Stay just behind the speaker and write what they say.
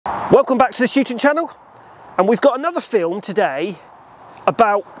Welcome back to the shooting channel, and we've got another film today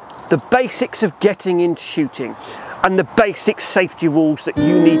about the basics of getting into shooting and the basic safety rules that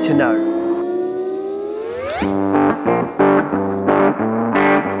you need to know.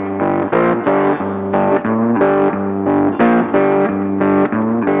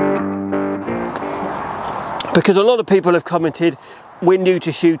 Because a lot of people have commented, we're new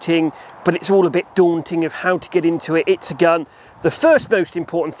to shooting, but it's all a bit daunting of how to get into it. It's a gun. The first most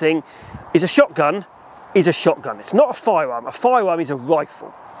important thing is a shotgun is a shotgun. It's not a firearm. A firearm is a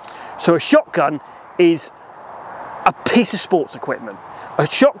rifle. So a shotgun is a piece of sports equipment. A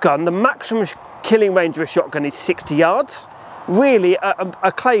shotgun, the maximum killing range of a shotgun is 60 yards. Really,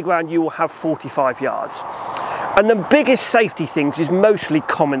 a clay ground you will have 45 yards. And the biggest safety things is mostly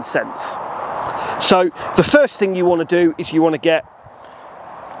common sense. So the first thing you want to do is you want to get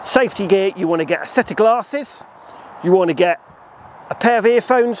safety gear. You want to get a set of glasses. You want to get a pair of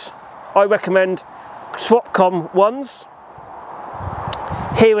earphones. I recommend SWATCOM ones.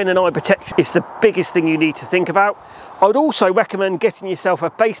 Hearing and eye protection is the biggest thing you need to think about. I would also recommend getting yourself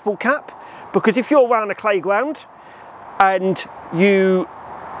a baseball cap, because if you're around a clay ground and you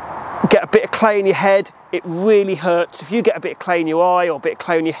get a bit of clay in your head, it really hurts. If you get a bit of clay in your eye or a bit of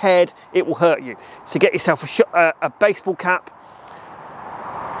clay in your head, it will hurt you. So get yourself a baseball cap.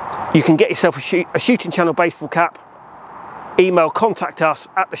 You can get yourself a shooting channel baseball cap. Email contact us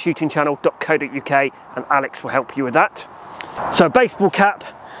at theshootingchannel.co.uk and Alex will help you with that. So baseball cap,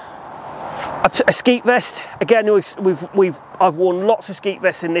 a skeet vest. Again, I've worn lots of skeet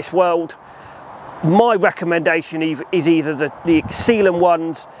vests in this world. My recommendation is either the Sealant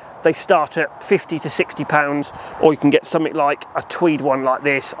ones. They start at 50 to 60 pounds, or you can get something like a tweed one like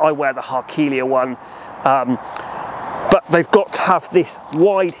this. I wear the Harkelia one, but they've got to have this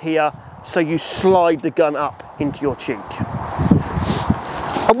wide here so you slide the gun up into your cheek.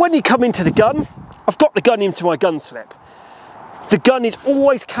 And when you come into the gun, I've got the gun into my gun slip. The gun is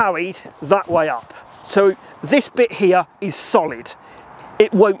always carried that way up. So this bit here is solid.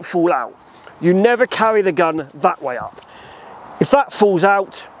 It won't fall out. You never carry the gun that way up. If that falls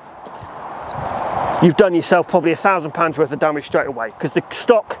out, you've done yourself probably £1,000 worth of damage straight away, because the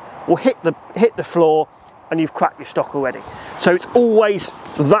stock will hit the floor and you've cracked your stock already. So it's always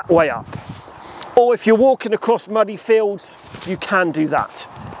that way up. Or if you're walking across muddy fields, you can do that.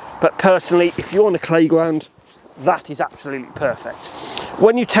 But personally, if you're on a clay ground, that is absolutely perfect.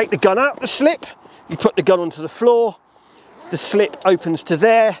 When you take the gun out the slip, you put the gun onto the floor, the slip opens to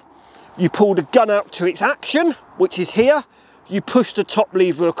there, you pull the gun out to its action, which is here, you push the top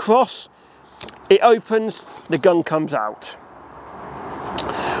lever across, it opens, the gun comes out.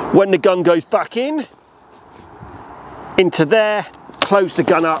 When the gun goes back into there, close the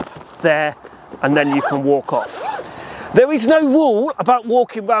gun up there, and then you can walk off. There is no rule about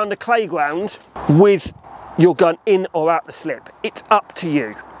walking around a clay ground with your gun in or out the slip. It's up to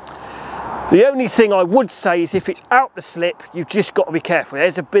you. The only thing I would say is if it's out the slip, you've just got to be careful.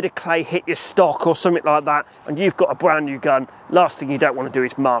 There's a bit of clay hit your stock or something like that, and you've got a brand new gun. Last thing you don't want to do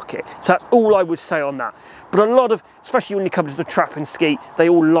is mark it. So that's all I would say on that. But a lot of, especially when you come to the trap and skeet, they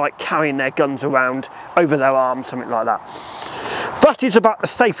all like carrying their guns around over their arms, something like that. That is about the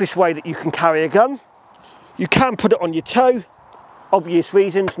safest way that you can carry a gun. You can put it on your toe, obvious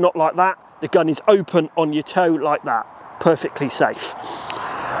reasons, not like that. The gun is open on your toe like that, perfectly safe.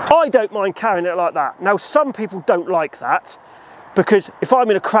 I don't mind carrying it like that. Now, some people don't like that, because if I'm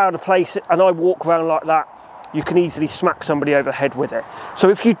in a crowded place and I walk around like that, you can easily smack somebody over the head with it. So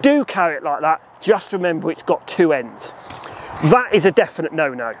if you do carry it like that, just remember it's got two ends. That is a definite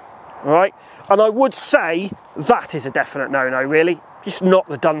no-no, all right? And I would say that is a definite no-no, really. Just not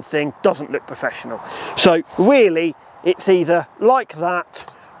the done thing, doesn't look professional. So really, it's either like that,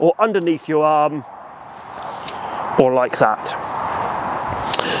 or underneath your arm, or like that.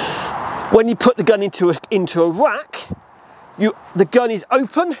 When you put the gun into a rack, the gun is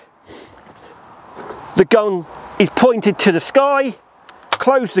open, the gun is pointed to the sky,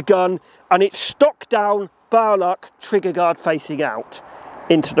 close the gun, and it's stock down, barrel up, trigger guard facing out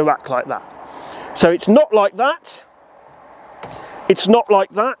into the rack like that. So it's not like that, it's not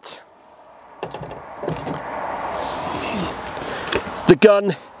like that. The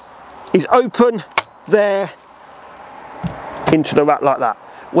gun is open there into the rack like that.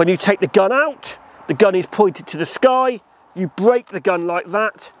 When you take the gun out, the gun is pointed to the sky, you break the gun like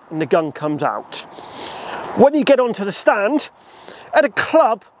that, and the gun comes out. When you get onto the stand, at a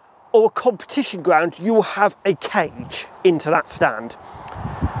club or a competition ground, you will have a cage into that stand.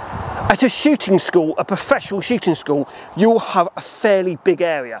 At a shooting school, a professional shooting school, you will have a fairly big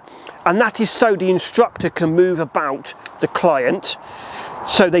area, and that is so the instructor can move about the client.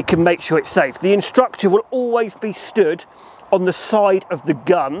 so they can make sure it's safe. The instructor will always be stood on the side of the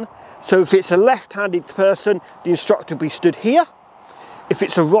gun. So if it's a left-handed person, the instructor will be stood here. If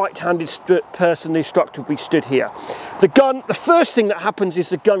it's a right-handed person, the instructor will be stood here. The gun, the first thing that happens is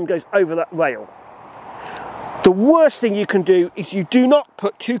the gun goes over that rail. The worst thing you can do is you do not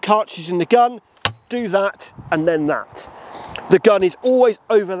put 2 cartridges in the gun, do that and then that. The gun is always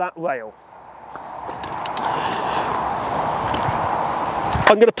over that rail.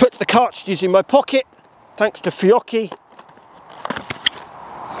 I'm going to put the cartridges in my pocket, thanks to Fiocchi.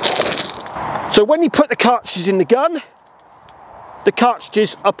 So when you put the cartridges in the gun, the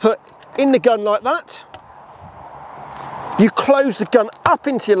cartridges are put in the gun like that. You close the gun up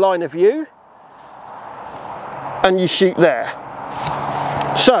into your line of view and you shoot there.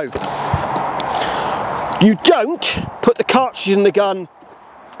 So you don't put the cartridges in the gun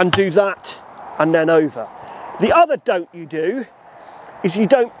and do that and then over. The other don't you do is you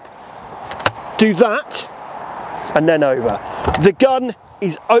don't do that and then over. The gun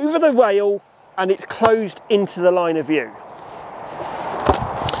is over the rail and it's closed into the line of view.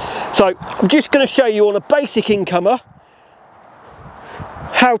 So I'm just going to show you on a basic incomer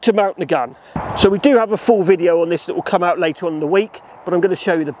how to mount the gun. So we do have a full video on this that will come out later on in the week, but I'm going to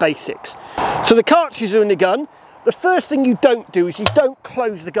show you the basics. So the cartridges are in the gun. The first thing you don't do is you don't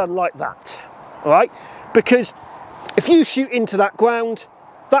close the gun like that, all right? Because if you shoot into that ground,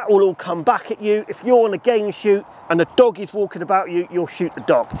 that will all come back at you. If you're on a game shoot and a dog is walking about you, you'll shoot the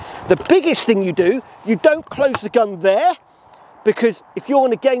dog. The biggest thing you do, you don't close the gun there, because if you're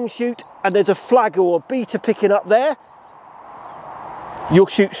on a game shoot and there's a flag or a beater picking up there, you'll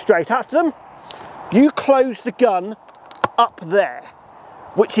shoot straight at them. You close the gun up there,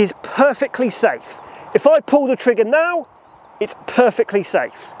 which is perfectly safe. If I pull the trigger now, it's perfectly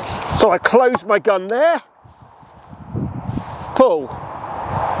safe. So I close my gun there, pull.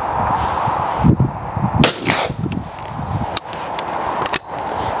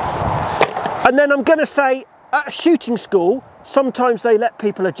 And then I'm going to say, at a shooting school, sometimes they let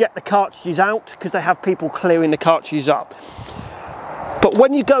people eject the cartridges out because they have people clearing the cartridges up. But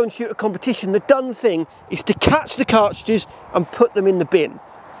when you go and shoot a competition, the done thing is to catch the cartridges and put them in the bin.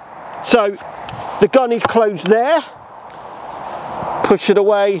 So the gun is closed there, push it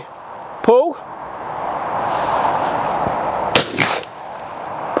away, pull,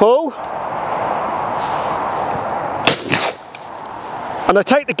 pull, and I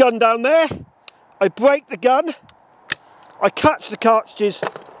take the gun down there, I break the gun, I catch the cartridges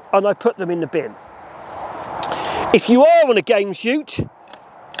and I put them in the bin. If you are on a game shoot,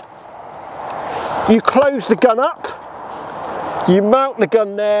 you close the gun up, you mount the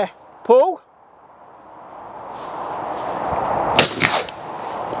gun there, pull,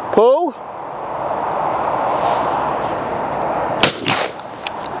 pull,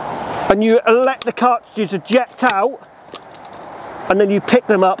 and you let the cartridges eject out, and then you pick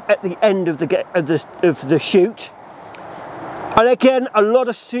them up at the end of the shoot. And again, a lot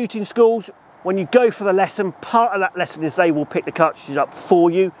of shooting schools, when you go for the lesson, part of that lesson is they will pick the cartridges up for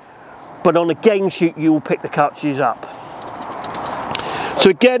you, but on a game shoot you will pick the cartridges up.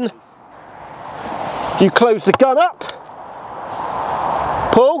 So again, you close the gun up,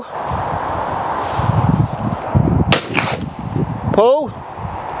 pull, pull,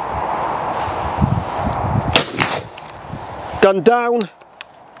 gun down,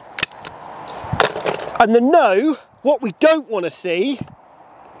 and then no, what we don't want to see,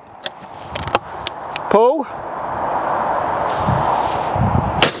 pull,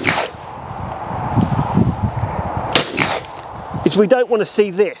 is we don't want to see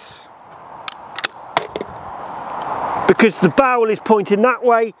this, because the barrel is pointing that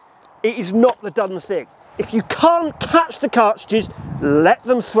way. It is not the done thing. If you can't catch the cartridges, let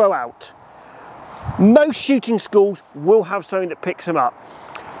them throw out. Most shooting schools will have something that picks them up.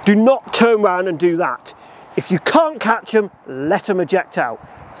 Do not turn around and do that. If you can't catch them, let them eject out.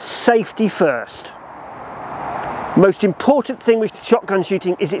 Safety first. Most important thing with shotgun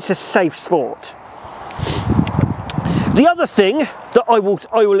shooting is it's a safe sport. The other thing that I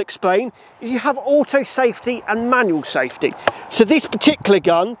will explain is you have auto safety and manual safety. So this particular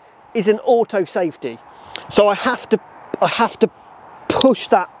gun is an auto safety. So I have to push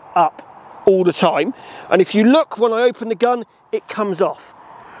that up all the time. And if you look, when I open the gun, it comes off.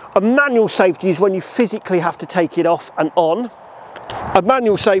 A manual safety is when you physically have to take it off and on. A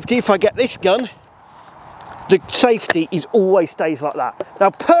manual safety, if I get this gun, the safety always stays like that. Now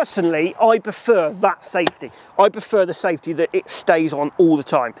personally, I prefer that safety. I prefer the safety that it stays on all the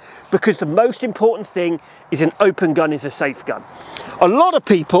time, because the most important thing is an open gun is a safe gun. A lot of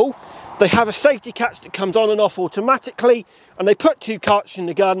people, they have a safety catch that comes on and off automatically, and they put 2 cartridges in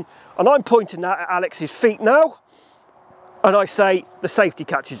the gun, and I'm pointing that at Alex's feet now, and I say the safety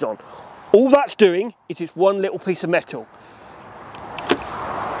catch is on. All that's doing is it's one little piece of metal.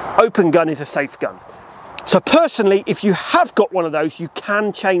 Open gun is a safe gun. So personally, if you have got one of those, you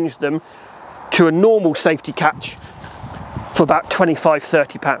can change them to a normal safety catch for about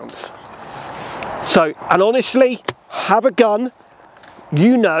 £25–30. So, and honestly, have a gun.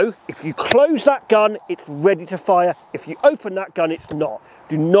 You know, if you close that gun, it's ready to fire. If you open that gun, it's not.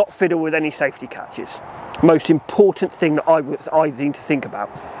 Do not fiddle with any safety catches. Most important thing that I need to think about.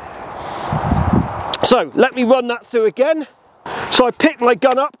 So, let me run that through again. So I pick my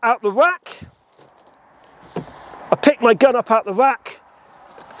gun up out the rack.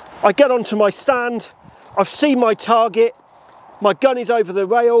 I get onto my stand. I've seen my target. My gun is over the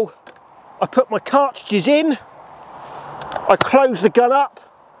rail. I put my cartridges in. I close the gun up.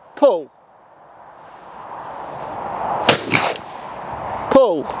 Pull.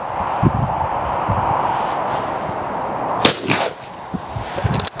 Pull.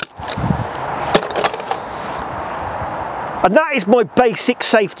 And that is my basic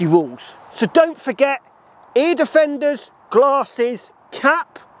safety rules. So don't forget, ear defenders, glasses,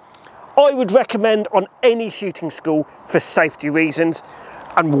 cap. I would recommend on any shooting school for safety reasons.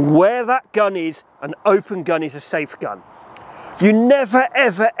 And where that gun is, an open gun is a safe gun. You never,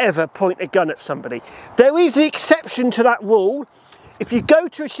 ever, ever point a gun at somebody. There is an exception to that rule. If you go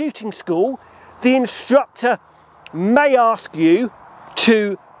to a shooting school, the instructor may ask you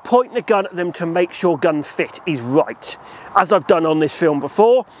to point the gun at them to make sure gun fit is right, as I've done on this film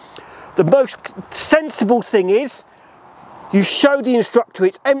before. The most sensible thing is you show the instructor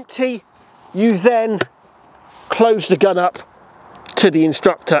it's empty, you then close the gun up to the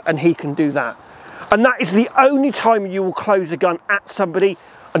instructor and he can do that. And that is the only time you will close a gun at somebody.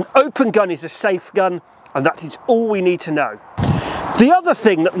 An open gun is a safe gun, and that is all we need to know. The other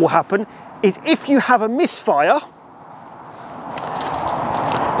thing that will happen is if you have a misfire.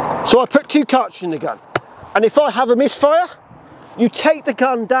 So I put 2 cartridges in the gun, and if I have a misfire, you take the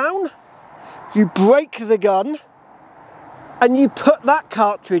gun down, you break the gun, and you put that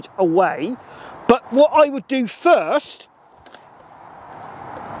cartridge away. But what I would do first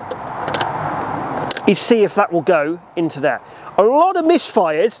is see if that will go into there. A lot of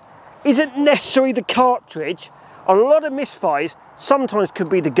misfires isn't necessarily the cartridge. A lot of misfires sometimes could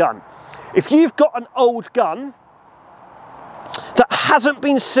be the gun. If you've got an old gun that hasn't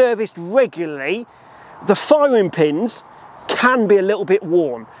been serviced regularly, the firing pins can be a little bit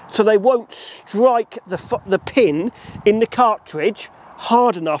worn, so they won't strike the pin in the cartridge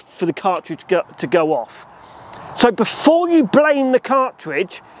hard enough for the cartridge to go off. So before you blame the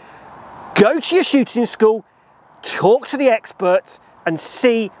cartridge, go to your shooting school, talk to the experts and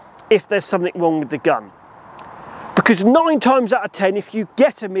see if there's something wrong with the gun. Because 9 times out of 10, if you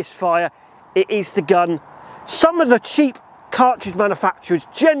get a misfire, it is the gun. Some of the cheap cartridge manufacturers,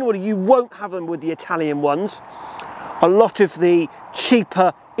 generally you won't have them with the Italian ones. A lot of the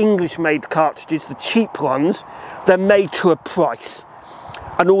cheaper English-made cartridges, the cheap ones, they're made to a price.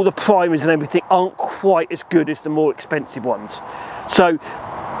 And all the primers and everything aren't quite as good as the more expensive ones. So,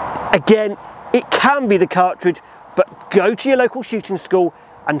 again, it can be the cartridge, but go to your local shooting school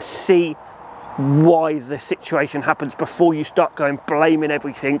and see why the situation happens before you start going blaming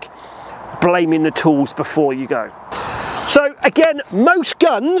everything, blaming the tools before you go. So again, most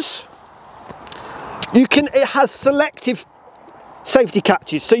guns, it has selective safety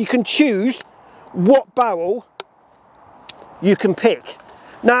catches, so you can choose what barrel you can pick.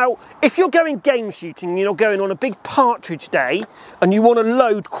 Now, if you're going game shooting, you're going on a big partridge day and you want to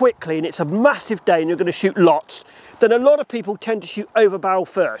load quickly and it's a massive day and you're going to shoot lots, then a lot of people tend to shoot over barrel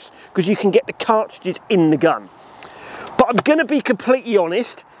first because you can get the cartridges in the gun. But I'm going to be completely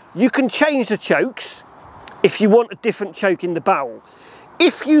honest, you can change the chokes if you want a different choke in the barrel.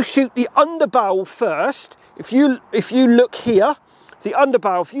 If you shoot the under barrel first, if you look here, the under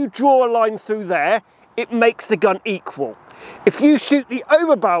barrel, if you draw a line through there, it makes the gun equal. If you shoot the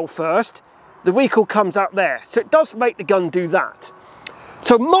over barrel first, the recoil comes out there. So it does make the gun do that.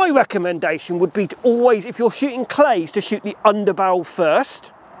 So my recommendation would be to always, if you're shooting clays, to shoot the under barrel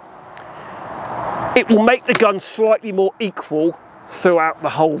first. It will make the gun slightly more equal throughout the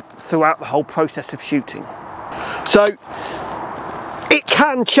whole process of shooting. So it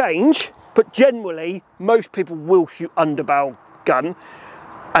can change, but generally most people will shoot under barrel gun.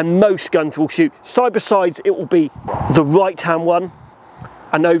 And most guns will shoot side by sides. It will be the right hand one,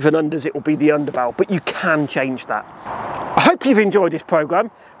 and over and unders it will be the underbarrel, but you can change that. I hope you've enjoyed this program.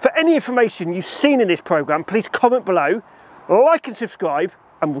 For any information you've seen in this program, please comment below, like and subscribe,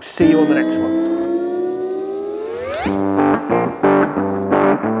 and we'll see you on the next one.